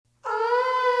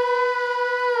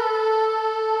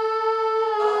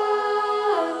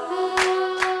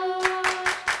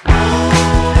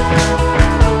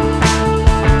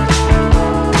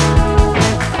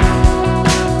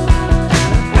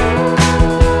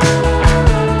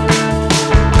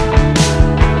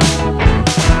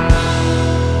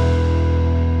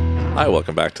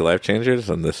welcome back to Life Changers,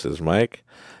 and this is Mike.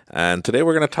 And today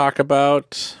we're going to talk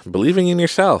about believing in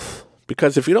yourself.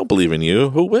 Because if you don't believe in you,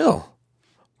 who will?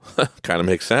 Kind of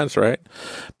makes sense, right?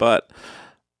 But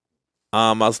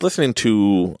I was listening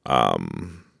to a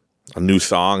new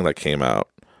song that came out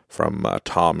from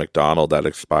Tom MacDonald that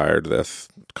inspired this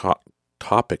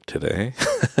topic today.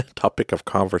 Topic of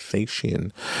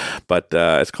conversation. But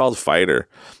it's called Fighter.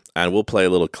 And we'll play a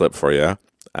little clip for you,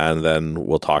 and then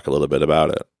we'll talk a little bit about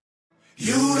it.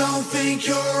 You don't think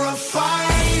you're a fighter,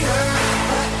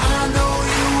 but I know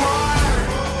you are.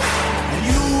 And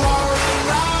you are a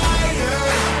liar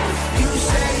if you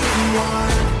say you are.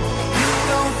 You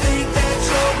don't think that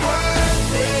you're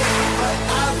worth it, but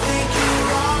I think you're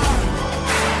wrong.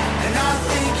 And I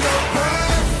think you're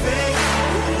perfect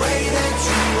the way that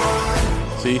you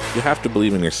are. See, you have to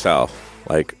believe in yourself.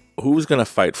 Like, who's going to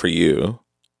fight for you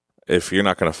if you're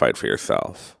not going to fight for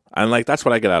yourself? And like, that's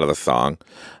what I get out of the song.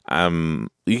 You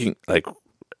can like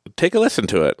take a listen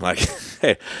to it. Like,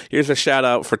 hey, here's a shout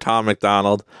out for Tom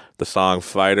MacDonald, the song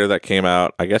Fighter that came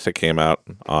out. I guess it came out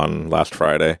on last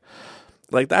Friday.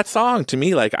 Like, that song to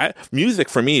me, like, music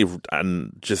for me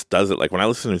and just does it. Like, when I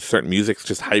listen to certain music, it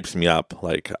just hypes me up.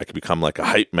 Like, I could become like a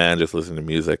hype man just listening to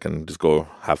music and just go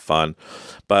have fun.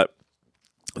 But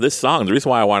this song, the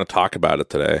reason why I want to talk about it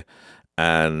today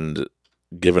and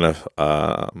giving an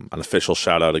official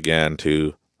shout out again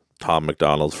to Tom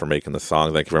MacDonald for making the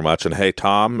song. Thank you very much. And hey,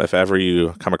 Tom, if ever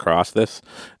you come across this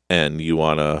and you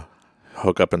want to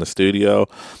hook up in the studio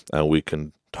and we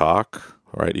can talk,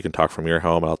 right? You can talk from your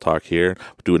home. I'll talk here.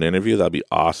 Do an interview. That'd be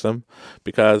awesome,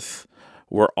 because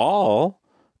we're all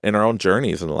in our own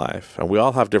journeys in life and we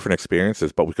all have different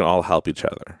experiences, but we can all help each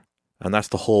other. And that's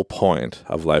the whole point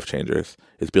of Life Changers,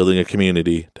 is building a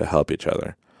community to help each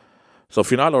other. So if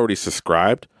you're not already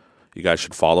subscribed, you guys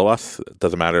should follow us. It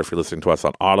doesn't matter if you're listening to us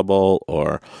on Audible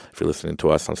or if you're listening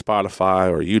to us on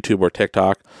Spotify or YouTube or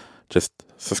TikTok. Just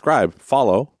subscribe,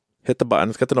 follow, hit the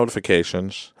buttons, get the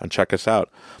notifications, and check us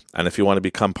out. And if you want to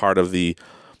become part of the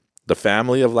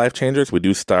family of Life Changers, we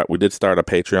did start a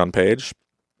Patreon page.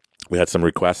 We had some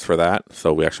requests for that,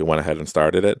 so we actually went ahead and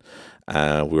started it. We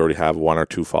already have 1 or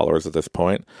 2 followers at this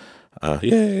point.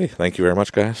 Yay! Thank you very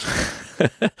much, guys.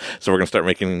 So we're going to start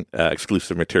making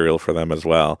exclusive material for them as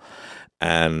well.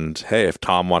 And hey, if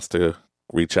Tom wants to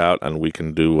reach out and we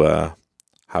can do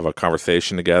have a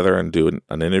conversation together and do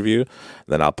an interview,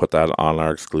 then I'll put that on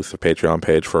our exclusive Patreon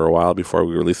page for a while before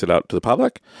we release it out to the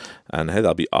public. And hey,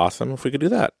 that'll be awesome if we could do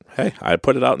that. Hey, I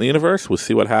put it out in the universe. We'll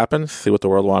see what happens, see what the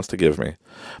world wants to give me.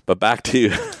 But back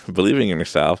to believing in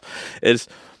yourself is,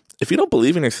 if you don't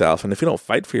believe in yourself and if you don't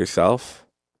fight for yourself,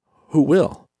 who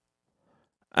will?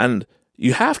 And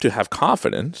you have to have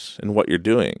confidence in what you're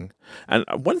doing. And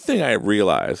one thing I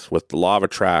realize with the law of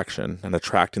attraction and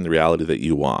attracting the reality that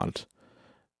you want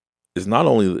is not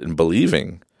only in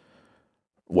believing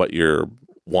what you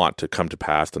want to come to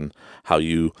pass and how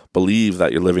you believe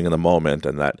that you're living in the moment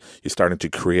and that you're starting to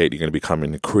create, you're going to become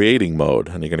in creating mode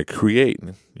and you're going to create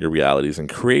your realities and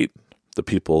create the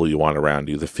people you want around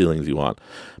you, the feelings you want.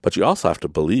 But you also have to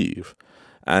believe.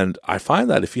 And I find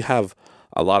that if you have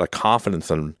a lot of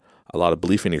confidence and a lot of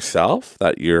belief in yourself,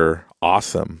 that you're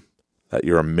awesome, that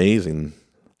you're amazing,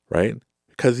 right?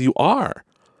 Because you are.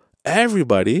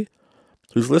 Everybody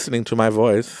who's listening to my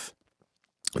voice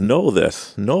know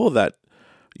this. Know that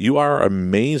you are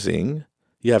amazing.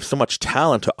 You have so much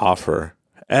talent to offer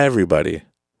everybody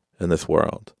in this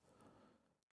world.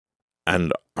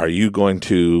 And are you going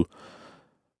to,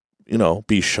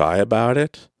 be shy about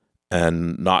it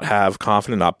and not have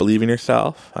confidence, not believe in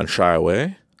yourself and shy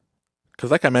away?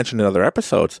 Because like I mentioned in other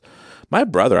episodes, my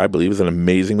brother, I believe, is an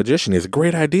amazing magician. He has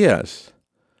great ideas.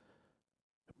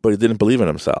 But he didn't believe in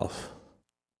himself.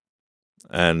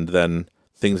 And then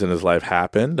things in his life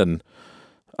happened, and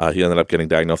he ended up getting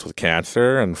diagnosed with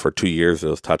cancer. And for 2 years, it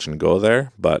was touch and go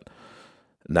there. But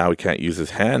now he can't use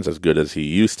his hands as good as he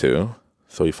used to.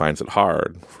 So he finds it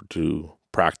hard to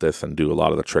practice and do a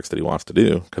lot of the tricks that he wants to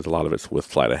do, because a lot of it's with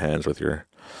sleight of hands, with your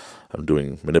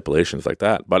doing manipulations like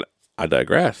that. But I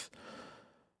digress.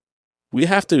 We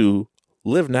have to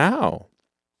live now.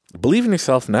 Believe in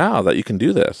yourself now that you can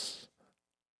do this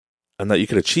and that you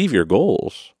can achieve your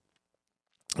goals.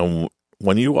 And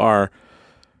when you are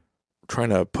trying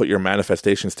to put your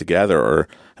manifestations together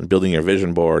and building your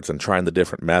vision boards and trying the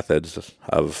different methods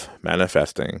of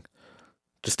manifesting,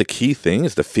 just the key thing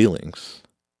is the feelings.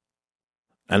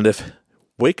 And if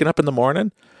waking up in the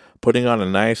morning, putting on a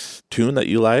nice tune that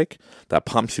you like, that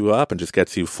pumps you up and just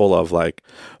gets you full of like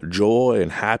joy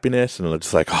and happiness, and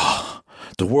it's like, oh,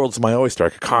 the world's my oyster, I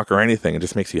could conquer anything, it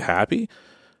just makes you happy,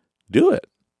 do it.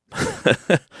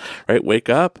 Right? Wake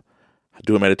up,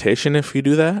 Do a meditation if you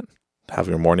do that. Have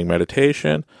your morning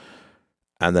meditation.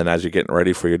 And then as you're getting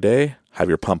ready for your day, have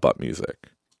your pump up music.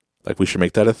 Like, we should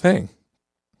make that a thing.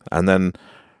 And then,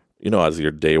 as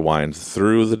your day winds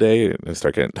through the day and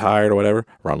start getting tired or whatever,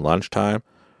 around lunchtime,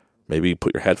 maybe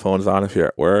put your headphones on if you're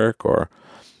at work or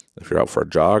if you're out for a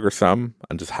jog or something,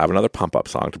 and just have another pump up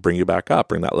song to bring you back up,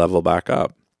 bring that level back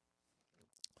up.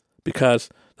 Because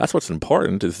that's what's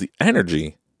important, is the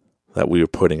energy that we are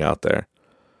putting out there.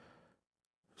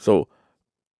 So,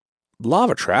 law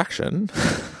of attraction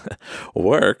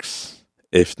works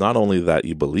if not only that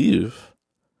you believe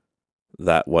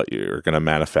that what you're going to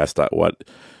manifest, that what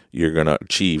you're going to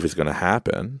achieve is going to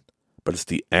happen, but it's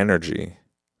the energy.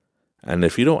 And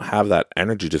if you don't have that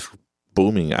energy just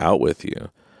booming out with you,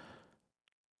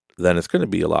 then it's going to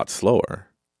be a lot slower.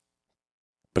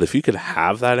 But if you could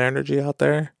have that energy out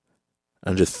there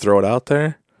and just throw it out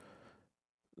there,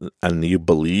 and you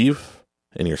believe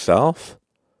in yourself,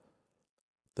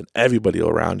 then everybody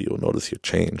around you will notice you've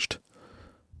changed.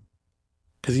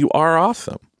 Because you are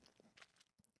awesome.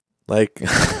 Like,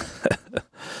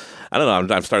 I don't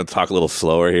know, I'm starting to talk a little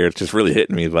slower here. It's just really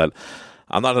hitting me, but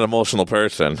I'm not an emotional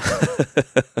person.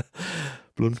 But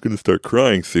I'm going to start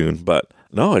crying soon. But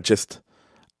no,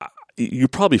 you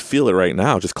probably feel it right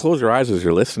now. Just close your eyes as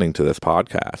you're listening to this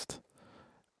podcast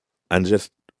and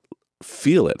just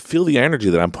feel it. Feel the energy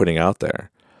that I'm putting out there.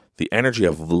 The energy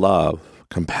of love,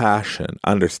 compassion,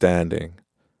 understanding,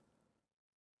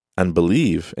 and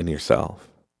believe in yourself.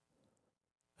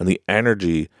 And the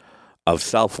energy of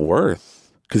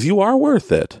self-worth, because you are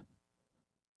worth it.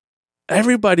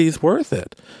 Everybody's worth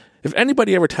it. If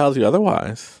anybody ever tells you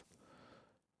otherwise,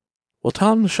 well,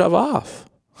 tell them to shove off.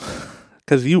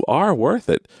 Because you are worth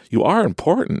it. You are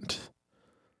important.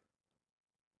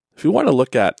 If you want to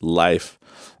look at life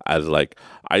as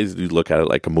I look at it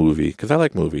like a movie, because I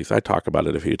like movies. I talk about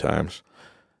it a few times.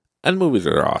 And movies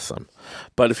are awesome.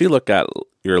 But if you look at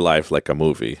your life like a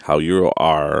movie, how you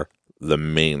are the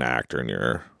main actor in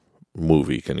your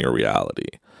movie, in your reality,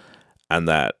 and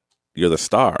that you're the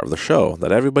star of the show,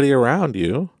 that everybody around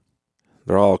you,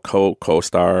 they're all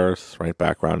co-stars, right?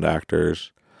 Background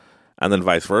actors, and then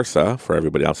vice versa for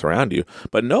everybody else around you.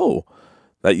 But know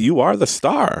that you are the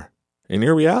star in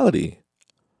your reality.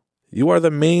 You are the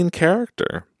main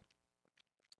character,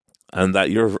 and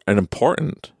that you're an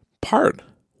important part.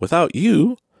 Without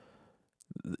you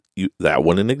that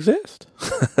wouldn't exist.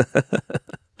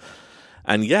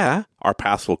 And yeah, our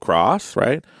paths will cross,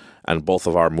 right? And both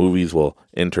of our movies will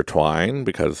intertwine,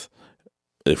 because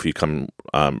if you come,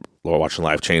 we're watching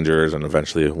Life Changers, and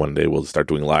eventually one day we'll start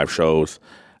doing live shows,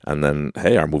 and then,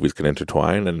 hey, our movies can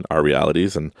intertwine and our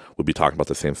realities, and we'll be talking about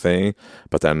the same thing,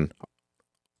 but then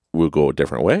we'll go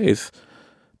different ways,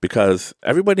 because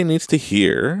everybody needs to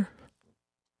hear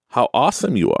how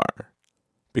awesome you are.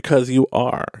 Because you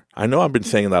are. I know I've been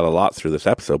saying that a lot through this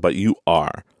episode, but you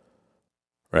are.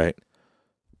 Right?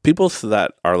 People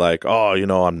that are like, oh,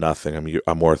 I'm nothing.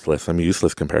 I'm worthless. I'm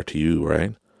useless compared to you,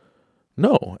 right?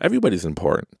 No, everybody's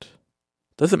important.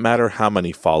 Doesn't matter how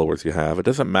many followers you have. It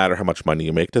doesn't matter how much money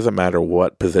you make. It doesn't matter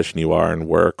what position you are in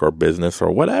work or business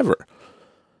or whatever.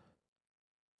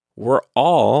 We're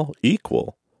all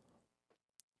equal.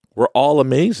 We're all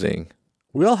amazing.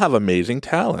 We all have amazing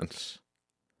talents.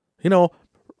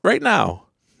 Right now,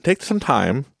 take some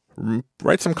time,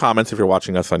 write some comments if you're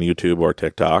watching us on YouTube or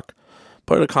TikTok.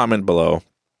 Put a comment below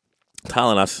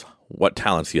telling us what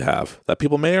talents you have that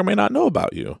people may or may not know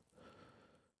about you.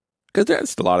 Because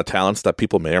there's a lot of talents that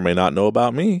people may or may not know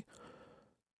about me.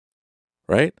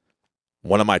 Right?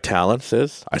 One of my talents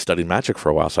is I studied magic for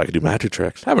a while so I could do magic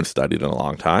tricks. I haven't studied in a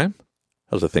long time.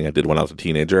 That was a thing I did when I was a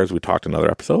teenager, as we talked in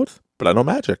other episodes. But I know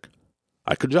magic.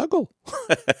 I could juggle.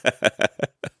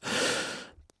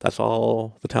 That's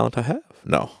all the talent I have.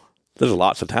 No, there's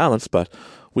lots of talents, but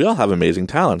we all have amazing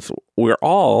talents. We're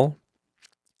all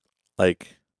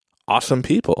awesome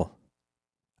people.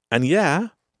 And yeah,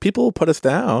 people will put us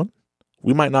down.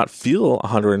 We might not feel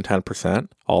 110%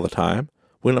 all the time.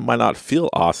 We might not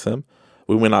feel awesome.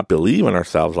 We may not believe in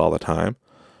ourselves all the time.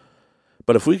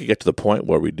 But if we could get to the point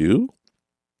where we do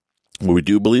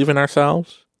believe in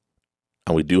ourselves,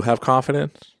 and we do have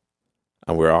confidence,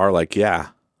 and we are yeah,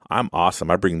 I'm awesome.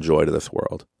 I bring joy to this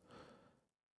world.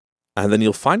 And then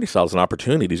you'll find yourselves in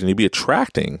opportunities, and you'll be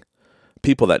attracting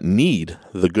people that need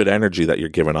the good energy that you're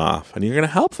giving off, and you're going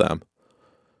to help them.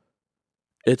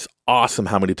 It's awesome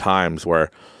how many times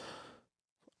where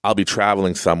I'll be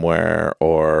traveling somewhere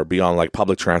or be on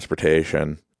public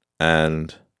transportation,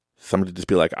 and somebody just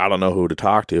be like, I don't know who to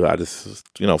talk to. I just,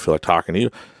 feel like talking to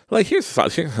you. Here's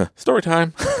story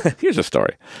time. Here's a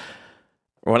story.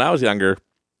 When I was younger,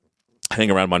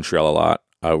 hang around Montreal a lot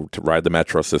to ride the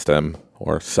metro system,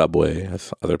 or subway,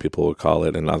 as other people would call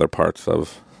it in other parts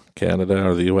of Canada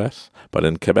or the US. But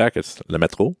in Quebec, it's le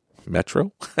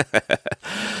metro.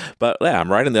 But yeah,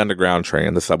 I'm riding the underground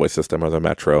train, the subway system, or the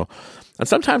metro. And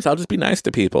sometimes I'll just be nice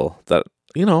to people that,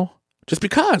 just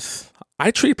because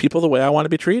I treat people the way I want to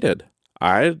be treated.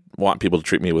 I want people to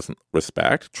treat me with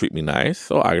respect, treat me nice,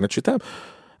 so I'm going to treat them.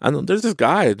 And there's this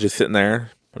guy just sitting there,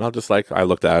 and I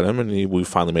looked at him, and we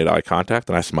finally made eye contact,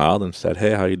 and I smiled and said,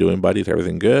 "Hey, how you doing, buddy? Is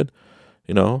everything good?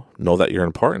 Know that you're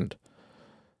important."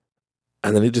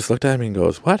 And then he just looked at me and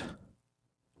goes, "What?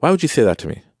 Why would you say that to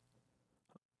me?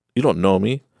 You don't know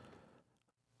me."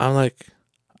 I'm like,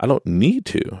 "I don't need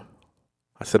to."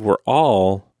 I said, "We're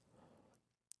all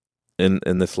in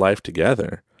this life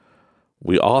together.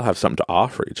 We all have something to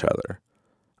offer each other.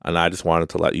 And I just wanted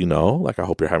to let you know, I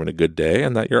hope you're having a good day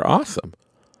and that you're awesome."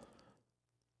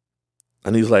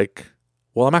 And he's like,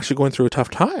 "Well, I'm actually going through a tough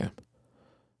time."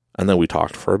 And then we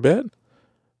talked for a bit.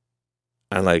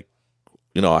 And I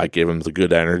gave him the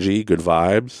good energy, good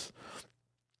vibes,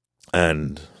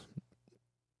 and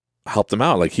helped him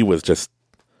out. He was just,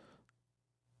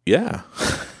 yeah.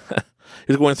 He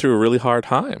was going through a really hard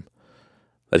time.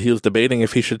 That he was debating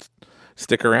if he should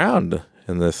stick around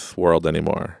in this world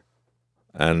anymore.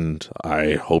 And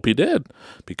I hope he did,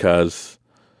 because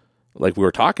we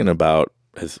were talking about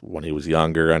when he was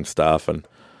younger and stuff, and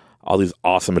all these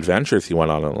awesome adventures he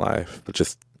went on in life. But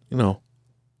just,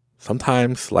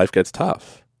 sometimes life gets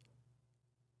tough.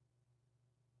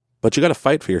 But you got to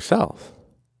fight for yourself.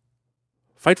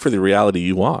 Fight for the reality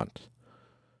you want.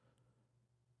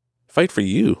 Fight for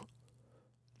you.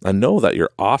 And know that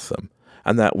you're awesome,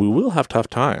 and that we will have tough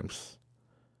times.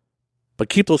 But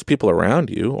keep those people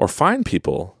around you, or find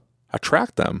people,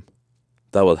 attract them,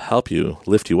 that will help you,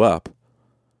 lift you up,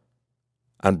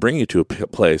 and bring you to a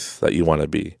place that you want to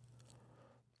be.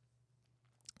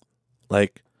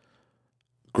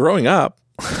 Growing up,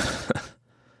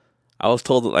 I was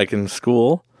told that, in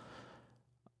school,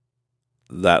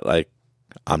 that,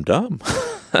 I'm dumb.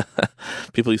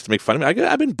 People used to make fun of me.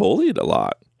 I've been bullied a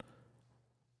lot.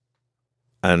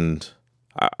 And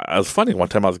I was funny. One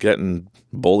time I was getting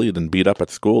bullied and beat up at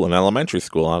school, in elementary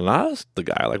school. And I asked the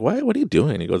guy, what are you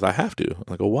doing? He goes, "I have to."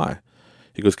 I go, "Why?"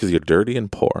 He goes, "Because you're dirty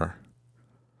and poor."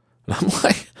 And I'm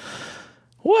like,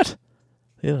 what?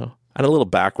 And a little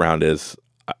background is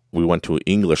we went to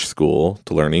English school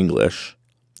to learn English.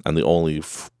 And the only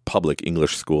public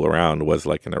English school around was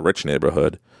in a rich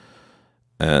neighborhood.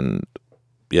 And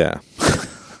yeah.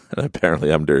 And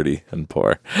apparently I'm dirty and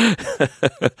poor.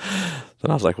 Then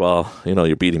I was like, "Well,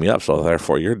 you're beating me up, so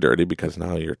therefore you're dirty, because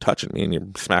now you're touching me and you're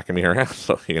smacking me around,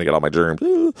 so you're going to get all my germs."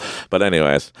 But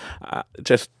anyways,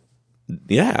 if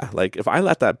I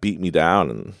let that beat me down,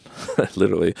 and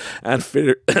literally and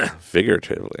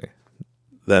figuratively,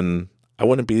 then I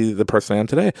wouldn't be the person I am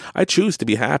today. I choose to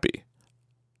be happy.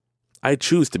 I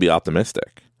choose to be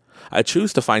optimistic. I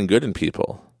choose to find good in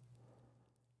people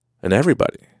and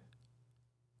everybody.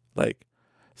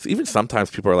 So even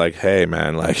sometimes people are like, "Hey,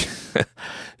 man,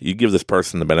 you give this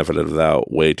person the benefit of the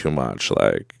doubt way too much.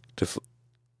 Just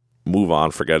move on,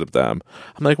 forget them."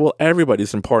 I'm like, well,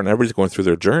 everybody's important. Everybody's going through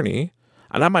their journey.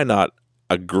 And I might not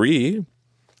agree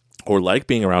or like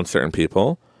being around certain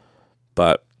people,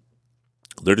 but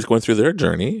they're just going through their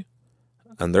journey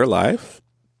and their life.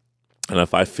 And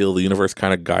if I feel the universe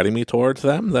kind of guiding me towards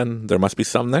them, then there must be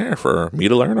something there for me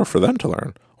to learn, or for them to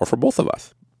learn, or for both of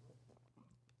us.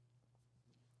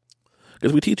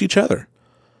 Because we teach each other.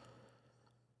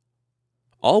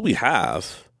 All we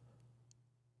have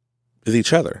is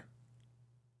each other.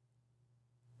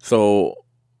 So,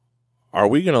 are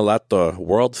we going to let the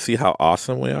world see how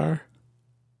awesome we are?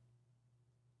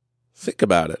 Think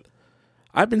about it.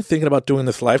 I've been thinking about doing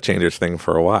this Life Changers thing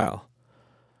for a while.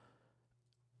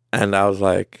 And I was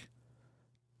like,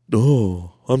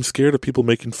 "Oh, I'm scared of people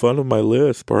making fun of my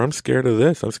lisp," or "I'm scared of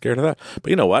this, I'm scared of that."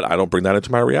 But you know what? I don't bring that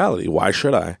into my reality. Why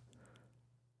should I?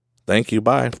 Thank you,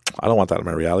 bye. I don't want that in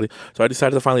my reality. So I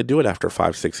decided to finally do it after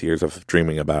 5-6 years of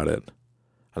dreaming about it.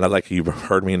 And you've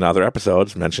heard me in other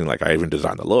episodes mentioning, I even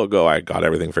designed the logo. I got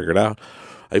everything figured out.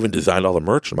 I even designed all the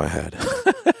merch in my head.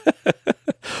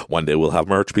 One day we'll have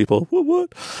merch, people.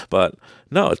 What? But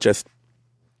no, it's just,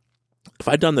 if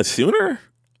I'd done this sooner,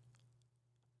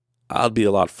 I'd be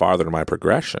a lot farther in my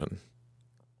progression.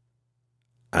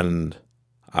 And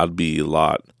I'd be a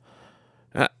lot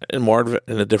more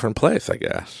in a different place, I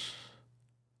guess.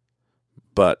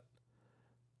 But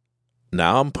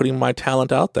now I'm putting my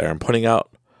talent out there. I'm putting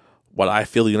out what I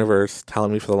feel the universe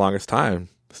telling me for the longest time.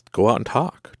 Just go out and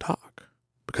talk.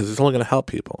 Because it's only going to help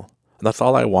people. And that's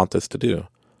all I want this to do.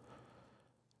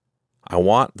 I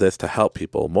want this to help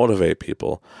people, motivate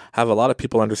people, have a lot of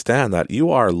people understand that you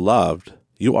are loved,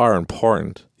 you are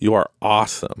important, you are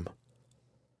awesome,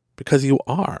 because you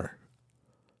are.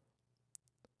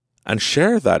 And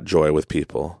share that joy with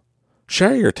people.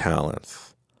 Share your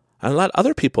talents. And let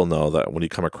other people know that when you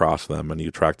come across them and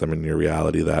you track them in your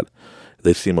reality that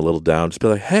they seem a little down, just be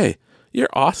like, hey, you're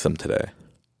awesome today.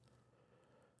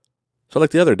 So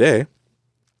like the other day,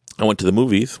 I went to the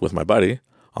movies with my buddy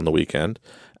on the weekend,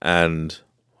 and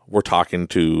we're talking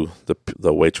to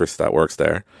the waitress that works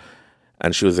there,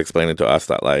 and she was explaining to us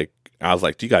that, like, I was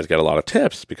like, do you guys get a lot of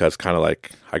tips? Because kind of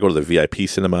like, I go to the VIP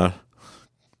cinema,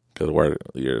 because where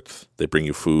they bring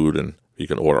you food, and you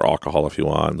can order alcohol if you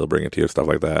want, they'll bring it to you, stuff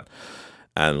like that.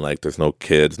 And like, there's no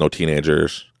kids, no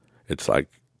teenagers. It's like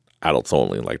adults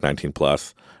only, like 19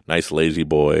 plus. Nice lazy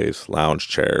boys, lounge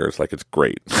chairs, like it's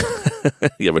great.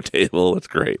 You have a table, it's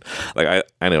great.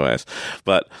 Anyways,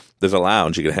 but there's a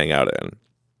lounge you can hang out in.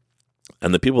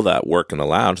 And the people that work in the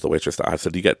lounge, the waitress, I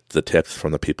said, you get the tips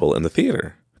from the people in the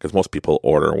theater. Because most people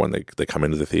order when they come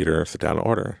into the theater, sit down and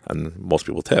order. And most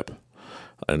people tip.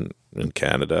 And in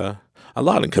Canada, a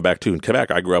lot in Quebec too. In Quebec,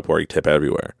 I grew up where you tip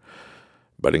everywhere.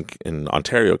 But in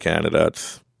Ontario, Canada,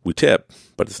 we tip,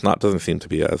 but doesn't seem to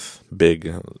be as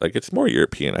big. Like, it's more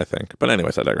European, I think. But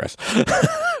anyways, I digress.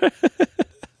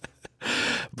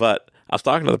 But I was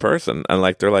talking to the person, and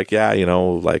like, they're like, yeah,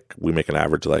 like, we make an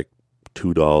average like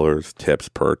 $2 tips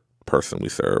per person we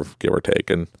serve, give or take,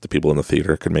 and the people in the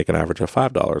theater could make an average of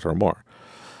 $5 or more.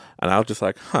 And I was just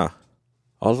like, I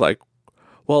was like,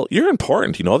 well, you're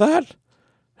important, you know that?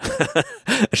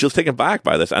 And she was taken back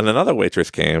by this, and another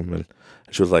waitress came, and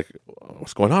she was like,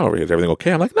 what's going on over here? Is everything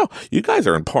okay? I'm like, no, you guys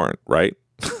are important, right?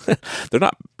 They're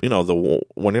not,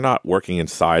 when you're not working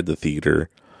inside the theater,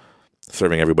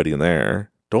 serving everybody in there,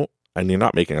 and you're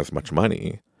not making as much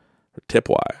money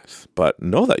tip-wise, but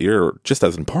know that you're just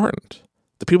as important.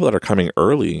 The people that are coming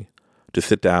early to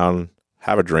sit down,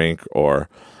 have a drink, or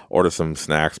order some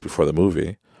snacks before the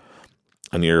movie,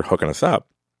 and you're hooking us up,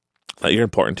 that you're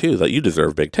important too, that you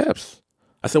deserve big tips.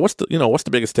 I said, what's the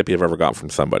biggest tip you've ever gotten from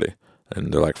somebody?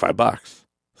 And they're like, $5. It's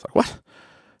like, what?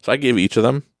 So I gave each of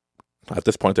them, at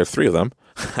this point, there's 3 of them.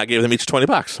 I gave them each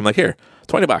 $20. I'm like, here,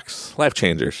 $20, Life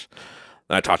Changers.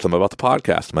 And I talked to them about the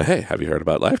podcast. I'm like, hey, have you heard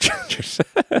about Life Changers?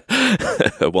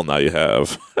 Well, now you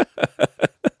have.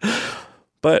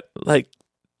 But like,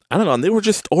 I don't know. And they were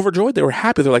just overjoyed. They were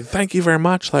happy. They're like, thank you very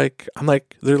much. Like,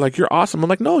 they're like, you're awesome. I'm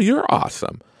like, no, you're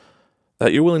awesome.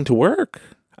 That you're willing to work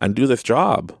and do this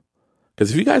job.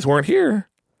 Because if you guys weren't here,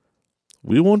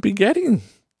 we won't be getting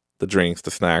the drinks,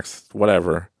 the snacks,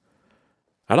 whatever,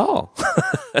 at all.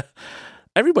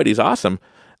 Everybody's awesome.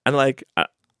 And like,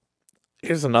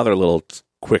 here's another little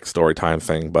quick story time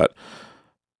thing, but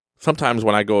sometimes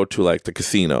when I go to like the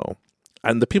casino,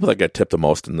 and the people that get tipped the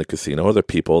most in the casino are the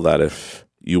people that if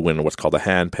you win what's called a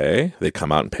hand pay, they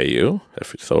come out and pay you.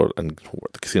 And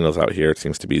the casinos out here, it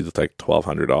seems to be like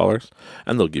 $1,200,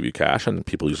 and they'll give you cash, and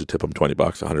people usually tip them $20,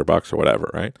 $100 or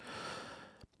whatever, right?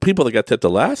 People that get tipped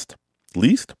the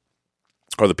least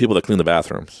are the people that clean the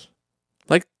bathrooms.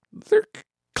 Like, they're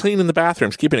cleaning the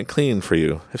bathrooms, keeping it clean for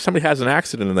you. If somebody has an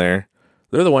accident in there,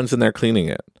 they're the ones in there cleaning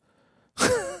it.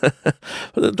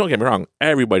 Don't get me wrong,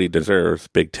 everybody deserves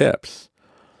big tips.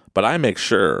 But I make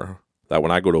sure that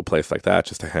when I go to a place like that,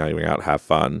 just to hang out, have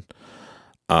fun,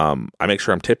 I make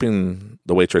sure I'm tipping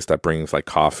the waitress that brings like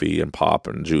coffee and pop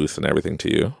and juice and everything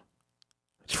to you.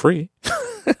 It's free.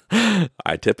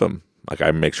 I tip them. Like,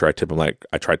 I make sure I tip them. Like,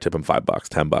 I try to tip them $5,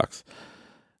 $10.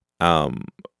 And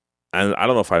I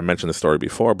don't know if I mentioned this story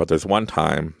before, but there's one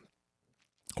time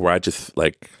where I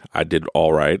did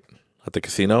all right at the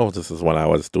casino. This is when I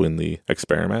was doing the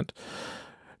experiment.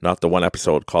 Not the one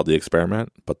episode called The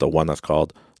Experiment, but the one that's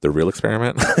called The Real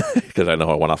Experiment. Because I know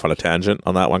I went off on a tangent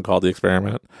on that one called The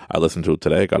Experiment. I listened to it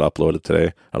today, got uploaded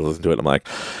today. I listened to it, I'm like,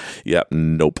 yep,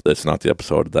 nope, that's not the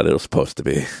episode that it was supposed to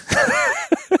be.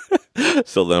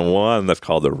 So then one that's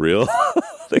called The Real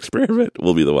Experiment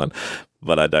will be the one.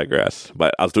 But I digress.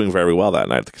 But I was doing very well that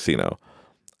night at the casino.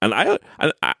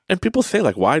 And people say,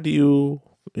 like, why do you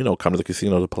come to the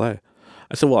casino to play?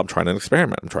 I said, well, I'm trying an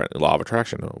experiment. I'm trying law of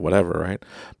attraction or whatever, right?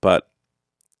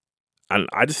 And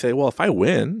I just say, well, if I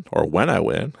win, or when I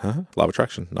win, law of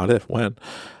attraction, not if, when,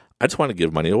 I just want to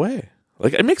give money away.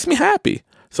 Like, it makes me happy.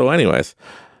 So anyways,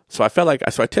 so I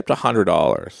tipped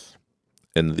 $100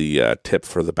 in the tip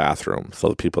for the bathroom. So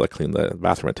the people that clean the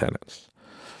bathroom attendants.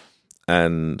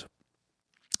 And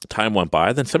time went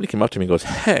by. Then somebody came up to me and goes,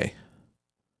 hey,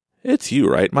 it's you,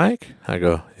 right, Mike? I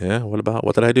go, yeah, what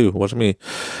did I do? It wasn't me.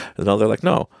 And they're like,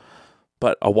 no.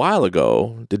 But a while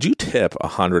ago, did you tip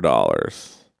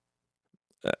 $100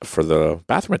 for the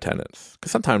bathroom attendants.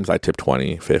 Because sometimes I tip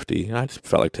 20, 50, and I just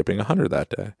felt like tipping 100 that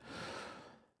day.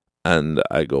 And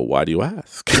I go, why do you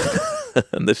ask?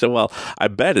 And they said, well, I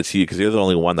bet it's you because you're the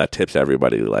only one that tips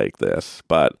everybody like this.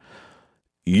 But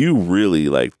you really,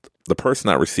 like, the person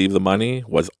that received the money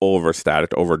was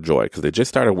overstatic, overjoyed because they just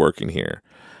started working here.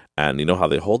 And you know how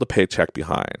they hold a paycheck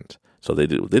behind. So they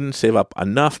didn't save up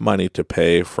enough money to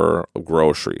pay for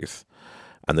groceries.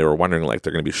 And they were wondering, like,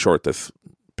 they're going to be short this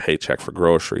paycheck for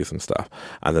groceries and stuff.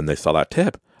 And then they saw that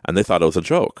tip and they thought it was a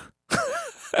joke.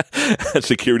 And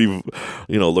security,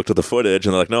 looked at the footage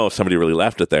and they're like, no, somebody really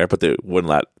left it there, but they wouldn't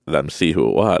let them see who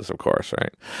it was, of course,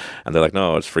 right? And they're like,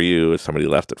 no, it's for you. Somebody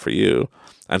left it for you.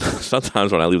 And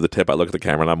sometimes when I leave the tip, I look at the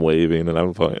camera and I'm waving and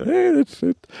I'm going, hey, that's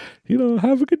it.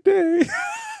 Have a good day.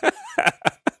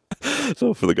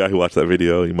 So for the guy who watched that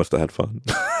video, he must have had fun.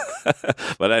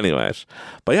 But anyways,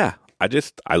 yeah,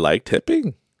 I like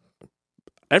tipping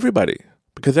everybody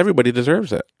because everybody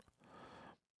deserves it.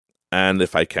 And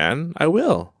if I can, I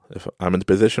will. If I'm in the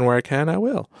position where I can, I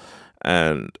will.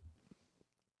 And,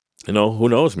 who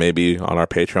knows? Maybe on our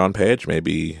Patreon page,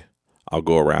 maybe I'll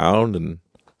go around and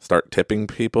start tipping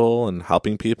people and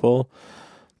helping people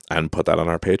and put that on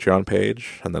our Patreon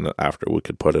page. And then after we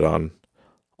could put it on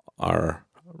our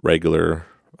regular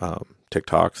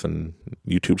TikToks and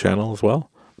YouTube channel as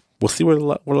well. We'll see where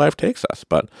life takes us.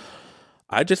 But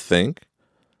I just think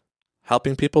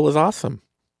helping people is awesome.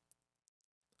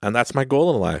 And that's my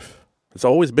goal in life. It's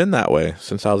always been that way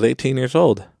since I was 18 years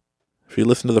old. If you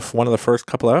listen to one of the first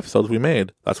couple of episodes we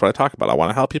made, that's what I talk about. I want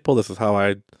to help people. This is how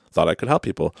I thought I could help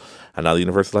people. And now the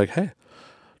universe is like, hey,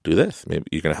 do this. Maybe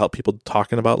you're going to help people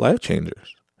talking about life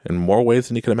changers in more ways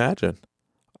than you can imagine.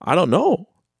 I don't know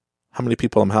how many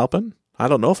people I'm helping. I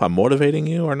don't know if I'm motivating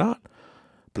you or not.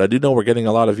 But I do know we're getting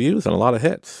a lot of views and a lot of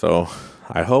hits. So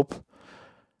I hope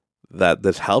that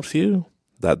this helps you,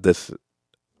 that this,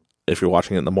 if you're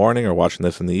watching it in the morning or watching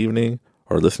this in the evening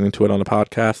or listening to it on a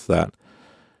podcast, that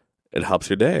it helps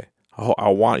your day. I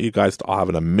want you guys to all have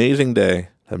an amazing day,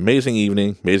 amazing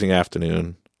evening, amazing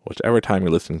afternoon, whichever time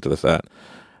you're listening to this at,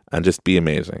 and just be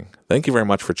amazing. Thank you very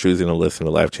much for choosing to listen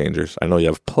to Life Changers. I know you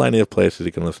have plenty of places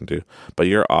you can listen to, but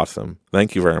you're awesome.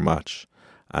 Thank you very much.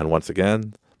 And once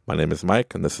again, my name is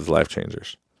Mike, and this is Life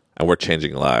Changers. And we're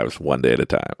changing lives one day at a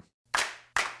time.